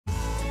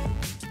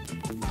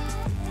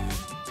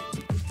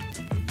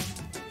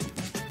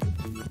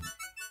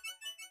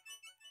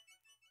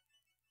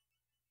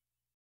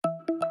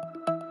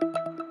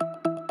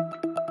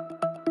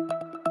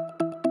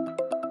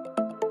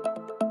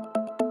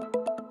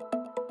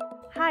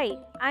Hi,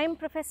 I am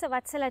Professor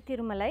Vatsala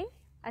Thirumalai,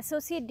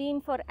 Associate Dean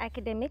for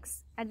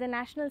Academics at the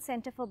National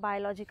Centre for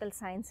Biological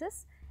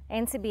Sciences,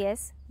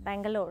 NCBS,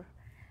 Bangalore.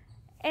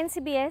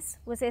 NCBS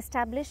was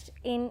established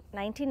in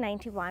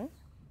 1991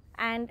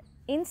 and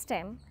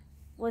InStem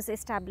was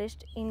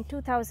established in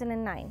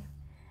 2009.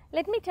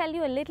 Let me tell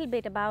you a little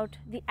bit about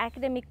the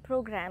academic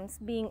programs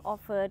being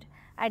offered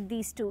at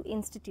these two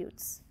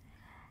institutes.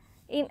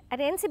 At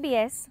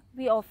NCBS,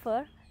 we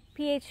offer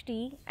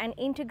PhD and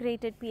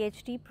integrated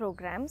PhD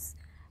programs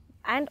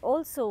and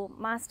also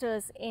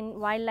Masters in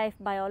Wildlife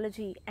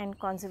Biology and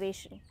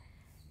Conservation.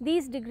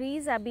 These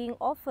degrees are being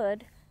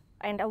offered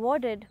and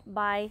awarded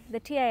by the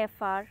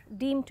TIFR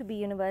deemed to be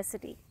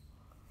university.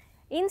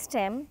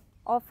 InStem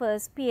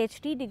offers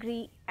PhD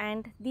degree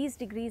and these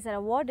degrees are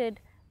awarded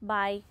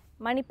by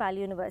Manipal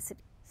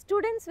University.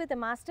 Students with a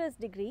master's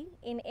degree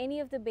in any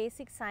of the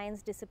basic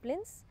science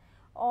disciplines,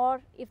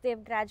 or if they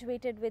have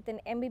graduated with an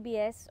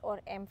MBBS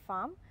or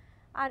MPharm,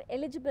 are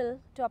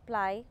eligible to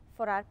apply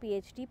for our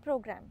PhD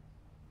program.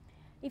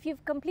 If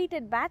you've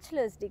completed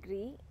bachelor's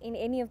degree in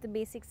any of the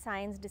basic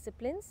science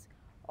disciplines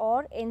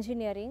or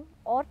engineering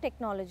or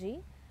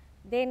technology,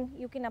 then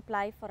you can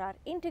apply for our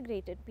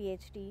integrated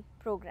PhD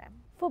program.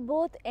 For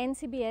both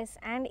NCBS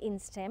and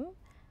InStem,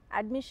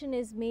 admission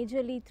is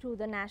majorly through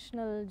the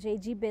national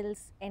JG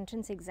Bills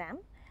entrance exam.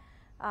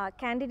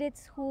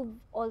 Candidates who've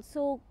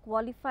also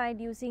qualified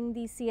using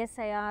the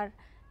CSIR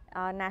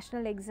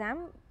national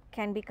exam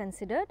can be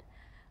considered,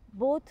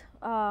 both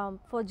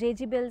for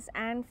JG Bills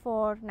and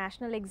for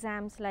national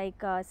exams like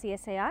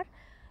CSIR.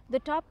 The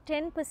top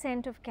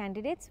 10% of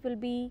candidates will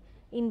be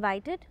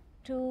invited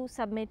to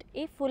submit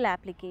a full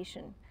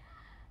application.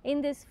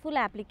 In this full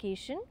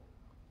application,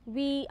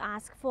 we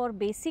ask for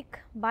basic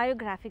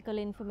biographical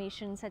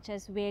information such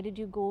as where did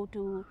you go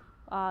to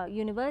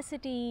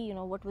university,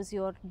 what was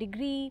your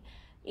degree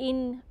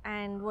in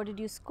and what did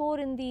you score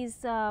in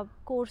these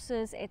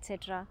courses,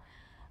 etc.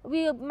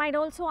 We might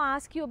also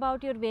ask you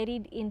about your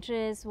varied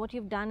interests, what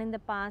you've done in the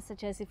past,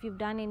 such as if you've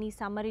done any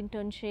summer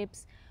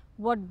internships,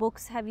 what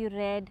books have you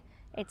read,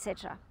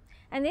 etc.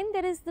 And then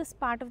there is this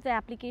part of the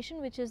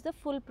application which is the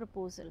full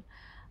proposal.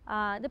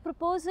 The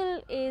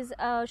proposal is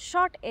a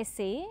short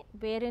essay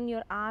wherein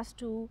you're asked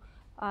to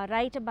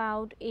write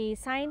about a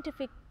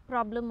scientific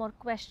problem or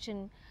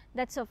question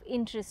that's of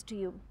interest to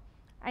you.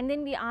 And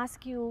then we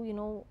ask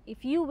you,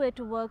 if you were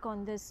to work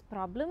on this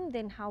problem,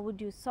 then how would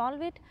you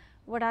solve it?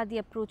 What are the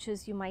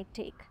approaches you might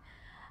take?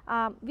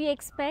 We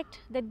expect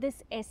that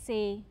this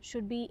essay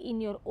should be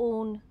in your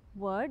own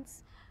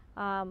words.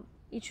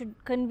 It should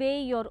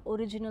convey your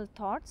original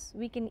thoughts.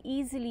 We can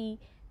easily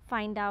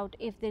find out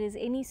if there is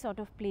any sort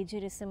of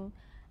plagiarism,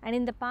 and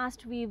in the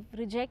past we've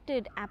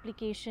rejected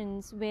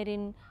applications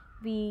wherein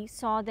we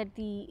saw that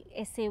the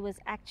essay was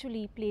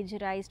actually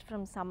plagiarized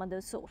from some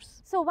other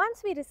source. So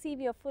once we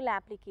receive your full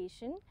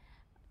application,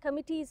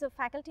 committees of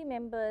faculty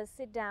members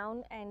sit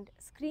down and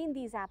screen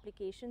these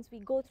applications. We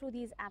go through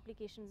these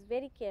applications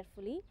very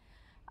carefully.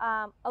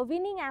 A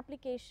winning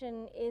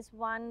application is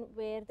one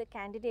where the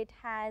candidate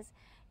has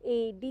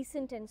a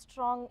decent and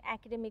strong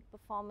academic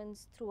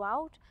performance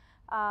throughout,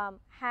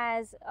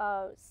 has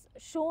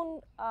shown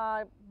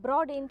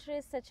broad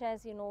interests such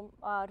as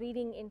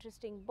reading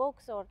interesting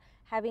books or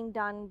having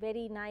done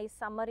very nice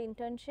summer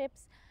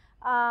internships,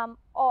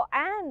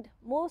 and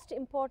most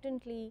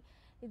importantly,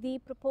 the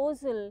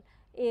proposal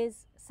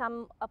is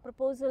a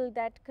proposal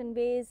that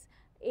conveys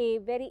a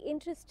very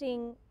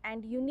interesting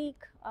and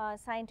unique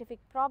scientific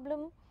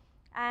problem,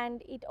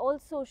 and it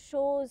also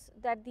shows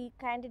that the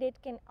candidate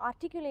can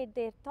articulate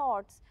their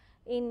thoughts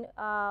in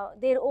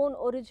their own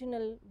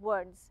original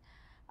words.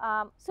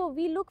 So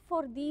we look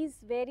for these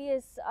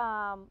various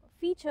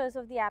features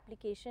of the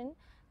application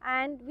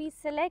and we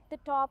select the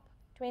top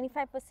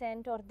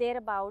 25% or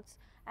thereabouts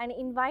and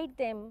invite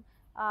them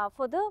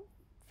for the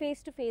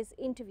face-to-face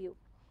interview.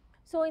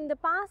 So in the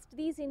past,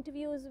 these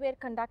interviews were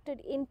conducted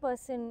in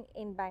person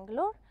in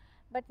Bangalore,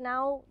 but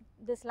now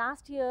this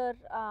last year,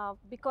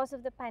 because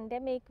of the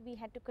pandemic, we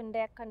had to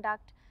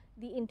conduct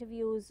the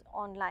interviews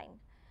online.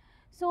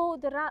 So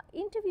the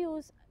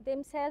interviews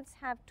themselves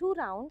have two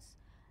rounds.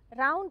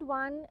 Round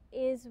one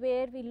is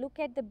where we look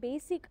at the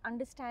basic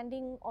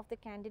understanding of the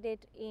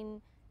candidate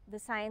in the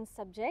science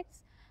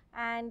subjects,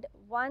 and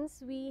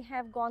once we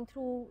have gone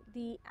through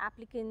the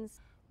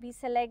applicants, we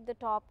select the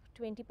top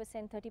 20%,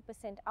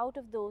 30% out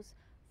of those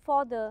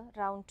for the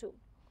round two.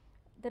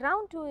 The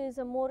round two is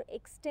a more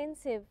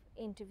extensive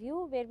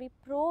interview where we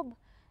probe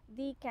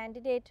the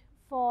candidate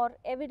for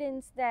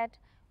evidence that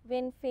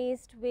when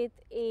faced with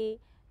a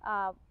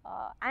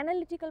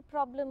analytical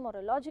problem or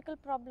a logical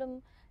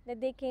problem, that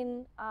they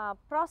can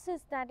process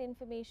that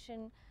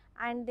information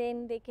and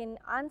then they can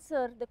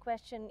answer the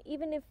question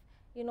even if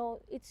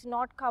it's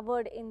not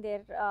covered in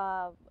their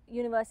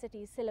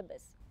university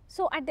syllabus.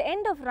 So at the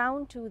end of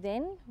round two,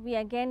 then we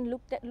again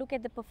look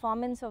at the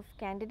performance of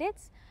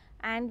candidates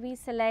and we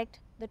select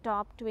the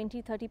top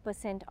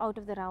 20-30% out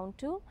of the round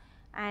two,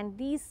 and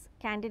these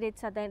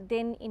candidates are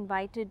then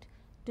invited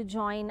to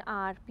join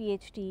our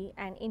PhD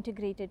and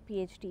integrated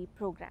PhD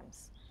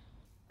programs.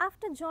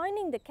 After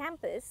joining the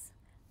campus,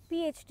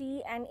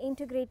 PhD and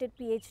integrated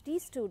PhD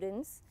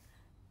students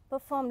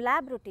perform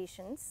lab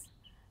rotations.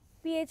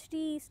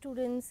 PhD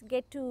students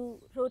get to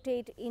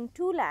rotate in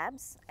 2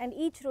 labs, and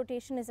each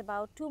rotation is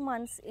about 2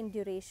 months in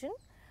duration,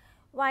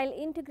 while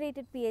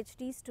integrated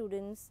PhD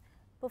students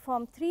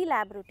perform 3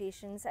 lab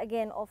rotations,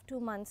 again of 2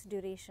 months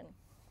duration.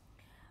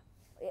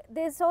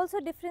 There is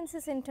also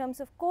differences in terms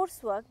of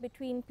coursework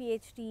between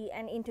PhD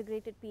and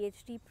integrated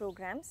PhD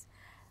programs.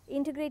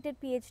 Integrated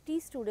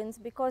PhD students,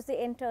 because they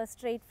enter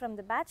straight from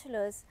the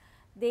bachelor's,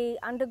 they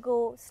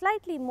undergo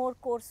slightly more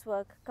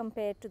coursework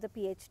compared to the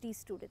PhD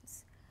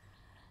students.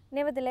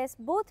 Nevertheless,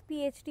 both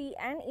PhD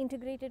and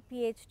integrated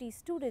PhD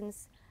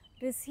students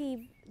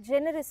receive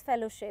generous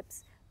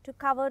fellowships to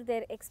cover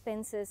their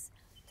expenses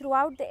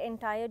throughout the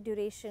entire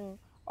duration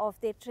of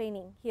their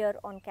training here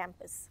on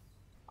campus.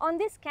 On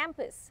this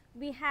campus,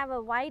 we have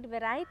a wide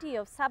variety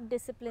of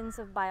subdisciplines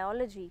of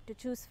biology to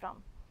choose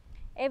from.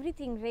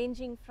 Everything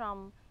ranging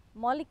from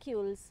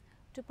molecules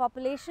to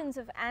populations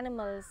of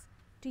animals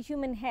to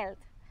human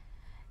health.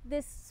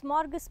 This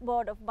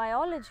smorgasbord of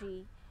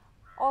biology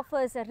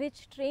offers a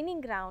rich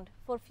training ground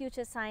for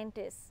future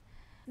scientists.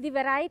 The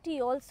variety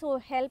also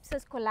helps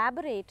us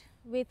collaborate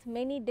with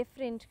many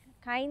different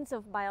kinds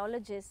of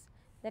biologists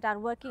that are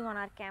working on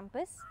our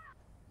campus.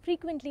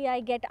 Frequently I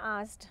get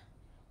asked,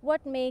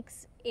 what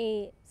makes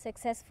a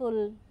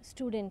successful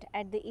student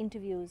at the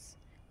interviews?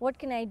 What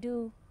can I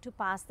do to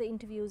pass the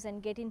interviews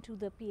and get into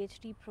the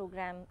PhD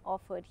program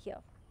offered here?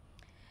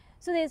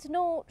 So there is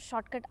no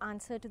shortcut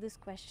answer to this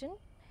question,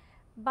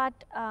 but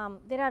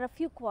there are a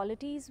few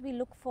qualities we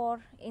look for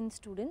in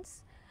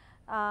students.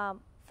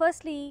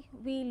 Firstly,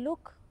 we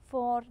look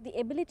for the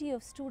ability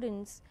of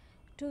students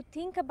to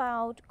think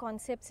about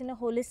concepts in a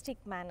holistic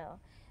manner.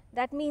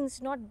 That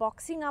means not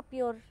boxing up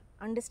your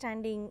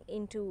understanding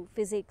into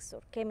physics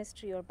or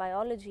chemistry or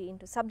biology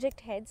into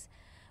subject heads,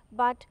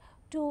 but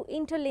to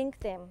interlink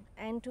them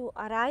and to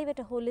arrive at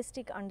a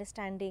holistic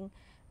understanding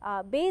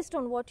based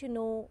on what you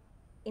know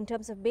in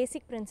terms of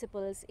basic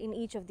principles in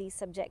each of these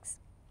subjects.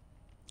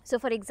 So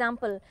for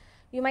example,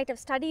 you might have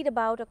studied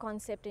about a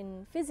concept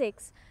in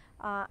physics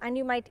and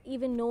you might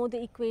even know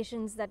the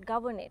equations that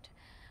govern it.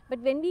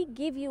 But when we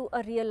give you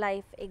a real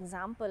life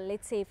example,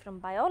 let's say from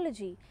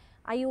biology,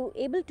 are you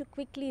able to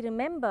quickly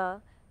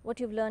remember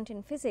what you've learned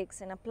in physics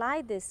and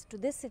apply this to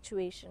this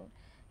situation,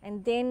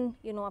 and then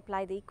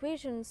apply the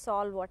equation,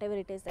 solve whatever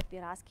it is that we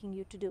are asking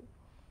you to do?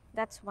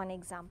 That's one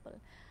example.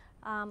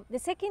 The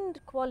second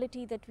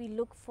quality that we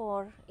look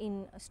for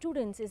in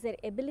students is their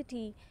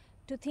ability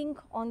to think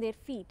on their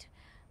feet.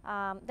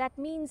 That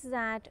means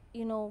that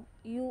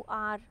you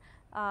are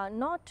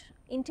not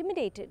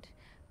intimidated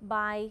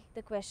by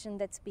the question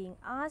that's being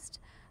asked.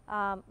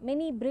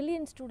 Many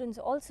brilliant students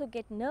also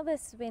get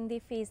nervous when they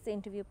face the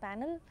interview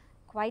panel,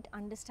 quite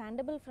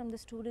understandable from the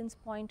student's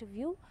point of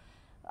view.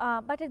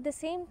 But at the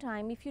same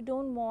time, if you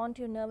don't want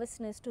your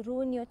nervousness to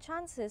ruin your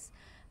chances,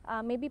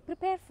 maybe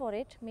prepare for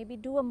it, maybe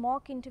do a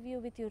mock interview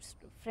with your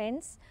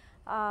friends,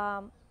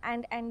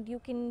 and you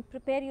can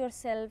prepare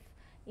yourself,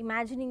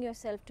 imagining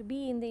yourself to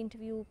be in the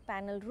interview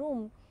panel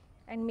room,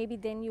 and maybe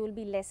then you will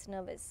be less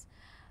nervous.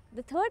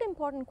 The third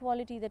important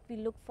quality that we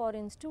look for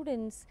in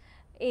students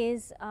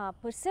is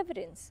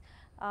perseverance.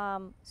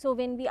 So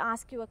when we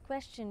ask you a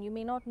question, you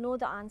may not know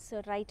the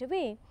answer right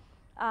away,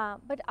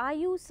 but are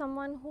you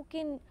someone who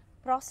can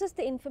process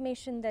the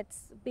information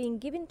that's being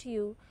given to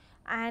you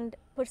and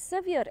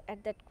persevere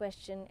at that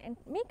question and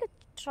make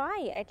a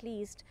try at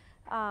least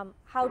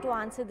how to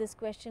answer this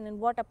question and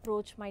what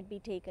approach might be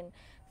taken?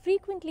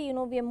 Frequently,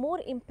 we are more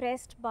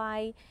impressed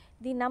by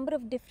the number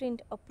of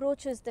different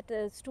approaches that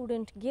a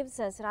student gives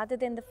us rather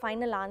than the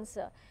final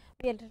answer.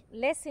 We are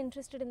less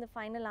interested in the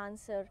final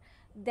answer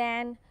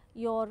than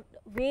your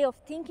way of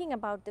thinking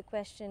about the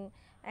question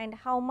and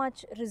how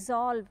much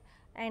resolve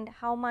and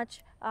how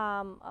much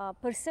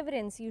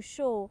perseverance you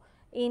show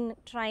in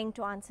trying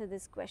to answer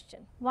this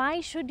question.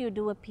 Why should you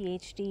do a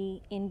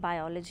PhD in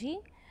biology?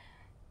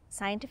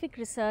 Scientific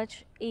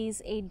research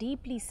is a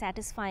deeply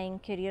satisfying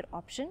career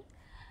option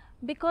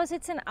because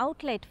it's an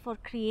outlet for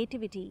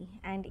creativity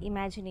and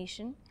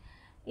imagination.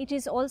 It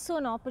is also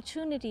an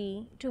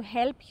opportunity to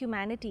help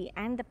humanity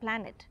and the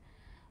planet.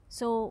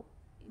 So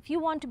if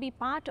you want to be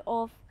part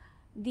of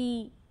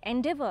the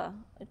endeavor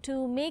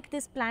to make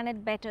this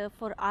planet better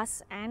for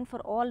us and for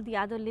all the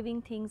other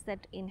living things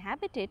that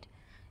inhabit it,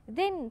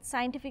 then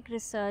scientific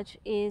research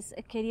is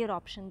a career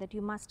option that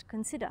you must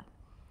consider.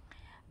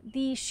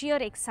 The sheer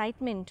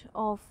excitement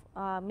of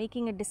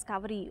making a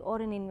discovery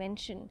or an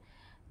invention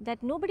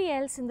that nobody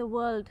else in the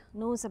world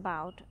knows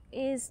about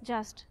is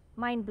just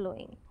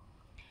mind-blowing.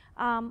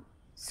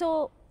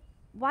 So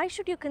why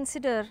should you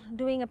consider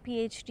doing a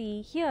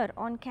PhD here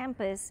on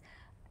campus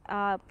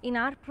in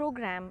our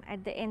program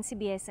at the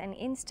NCBS and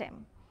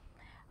InStem?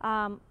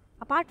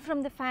 Apart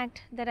from the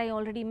fact that I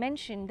already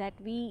mentioned that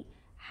we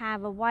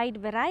have a wide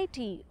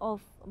variety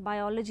of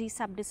biology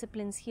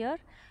subdisciplines here,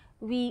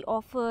 we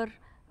offer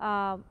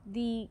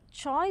the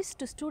choice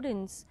to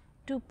students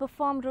to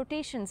perform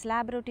rotations,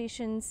 lab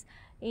rotations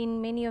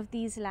in many of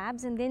these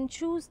labs and then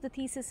choose the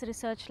thesis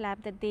research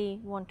lab that they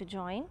want to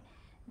join.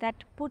 That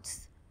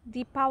puts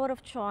the power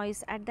of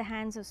choice at the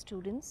hands of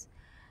students.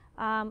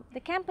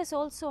 The campus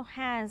also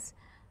has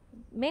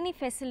many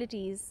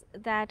facilities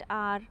that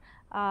are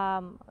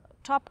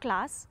top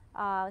class,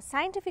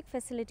 scientific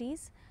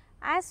facilities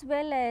as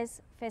well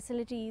as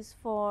facilities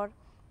for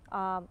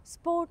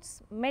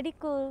sports,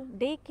 medical,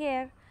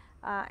 daycare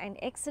and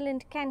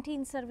excellent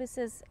canteen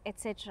services,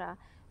 etc.,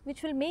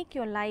 which will make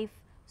your life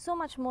so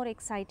much more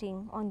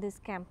exciting on this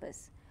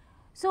campus.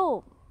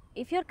 So,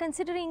 if you are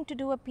considering to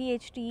do a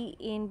PhD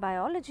in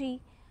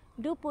biology,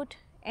 do put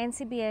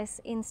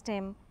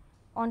NCBS-InStem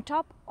on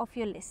top of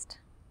your list.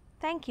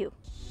 Thank you.